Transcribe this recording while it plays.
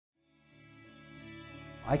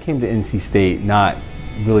I came to NC State not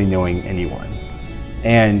really knowing anyone.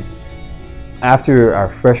 And after our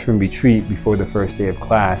freshman retreat before the first day of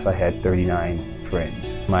class, I had 39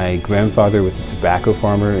 friends. My grandfather was a tobacco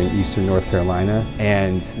farmer in eastern North Carolina,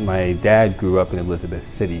 and my dad grew up in Elizabeth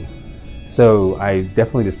City. So I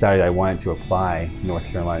definitely decided I wanted to apply to North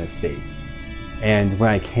Carolina State. And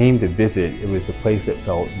when I came to visit, it was the place that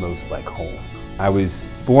felt most like home. I was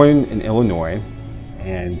born in Illinois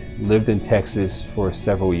and lived in Texas for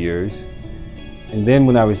several years. And then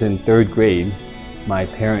when I was in third grade, my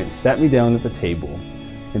parents sat me down at the table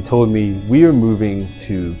and told me we are moving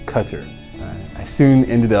to Qatar. I soon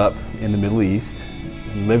ended up in the Middle East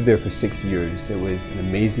and lived there for 6 years. It was an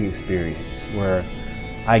amazing experience where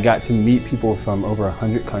I got to meet people from over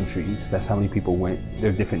 100 countries. That's how many people went,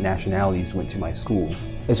 their different nationalities went to my school.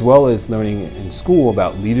 As well as learning in school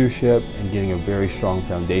about leadership and getting a very strong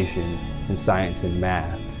foundation in science and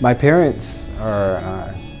math. My parents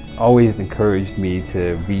always encouraged me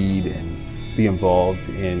to read and be involved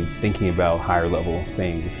in thinking about higher level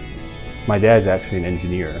things. My dad's actually an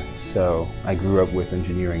engineer, so I grew up with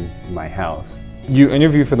engineering in my house. You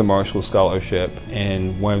interview for the Marshall Scholarship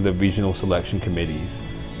in one of the regional selection committees,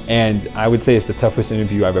 and I would say it's the toughest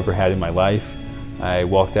interview I've ever had in my life. I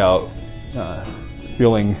walked out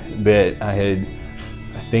feeling that I had,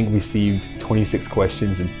 I think, received 26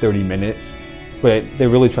 questions in 30 minutes, but they're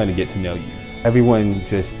really trying to get to know you. Everyone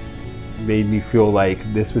just made me feel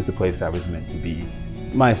like this was the place I was meant to be.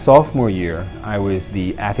 My sophomore year, I was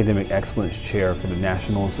the Academic Excellence Chair for the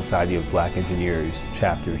National Society of Black Engineers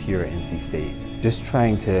chapter here at NC State. Just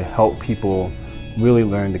trying to help people really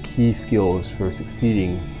learn the key skills for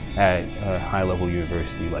succeeding at a high-level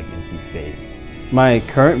university like NC State. My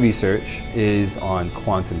current research is on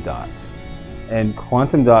quantum dots. And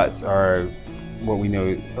quantum dots are what we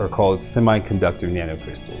know are called semiconductor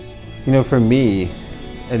nanocrystals. You know, for me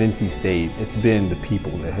at NC State, it's been the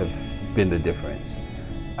people that have been the difference.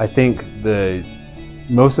 I think the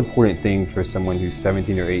most important thing for someone who's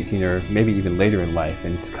 17 or 18 or maybe even later in life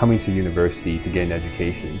and is coming to university to get an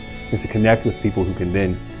education is to connect with people who can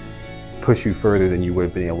then push you further than you would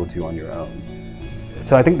have been able to on your own.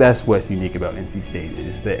 So I think that's what's unique about NC State,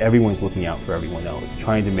 is that everyone's looking out for everyone else,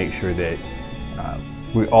 trying to make sure that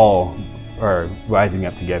we all are rising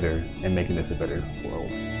up together and making this a better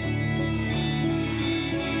world.